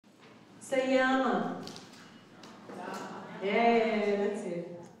Sayama. Yeah, that's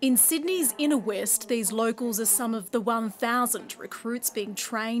it. In Sydney's inner west, these locals are some of the 1,000 recruits being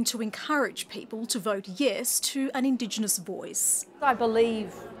trained to encourage people to vote yes to an Indigenous voice. I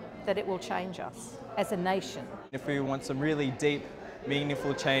believe that it will change us as a nation. If we want some really deep,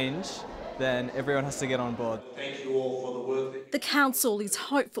 meaningful change, then everyone has to get on board. Thank you all for the work. The council is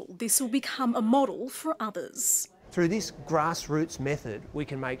hopeful this will become a model for others. Through this grassroots method, we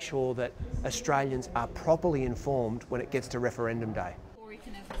can make sure that Australians are properly informed when it gets to referendum day.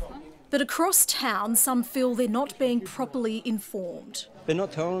 But across town, some feel they're not being properly informed. They're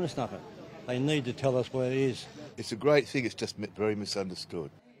not telling us nothing. They need to tell us what it is. It's a great thing, it's just very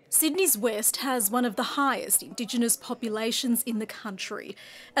misunderstood. Sydney's West has one of the highest Indigenous populations in the country.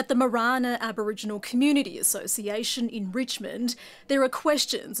 At the Marana Aboriginal Community Association in Richmond, there are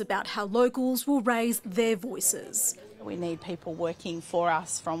questions about how locals will raise their voices. We need people working for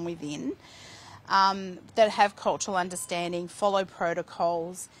us from within that have cultural understanding, follow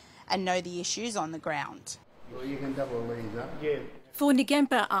protocols and know the issues on the ground. Well, you can double these up. Yeah. For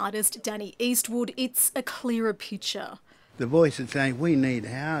Ngampa artist Danny Eastwood, it's a clearer picture. The voice is saying we need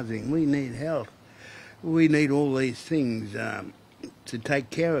housing, we need health, we need all these things to take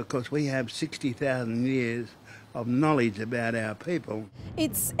care of, because we have 60,000 years of knowledge about our people.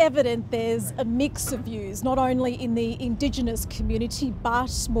 It's evident there's a mix of views, not only in the Indigenous community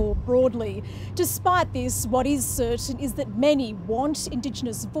but more broadly. Despite this, what is certain is that many want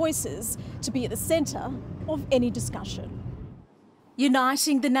Indigenous voices to be at the centre of any discussion.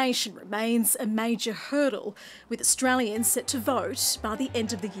 Uniting the nation remains a major hurdle, with Australians set to vote by the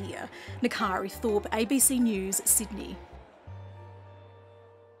end of the year. Nakari Thorpe, ABC News, Sydney.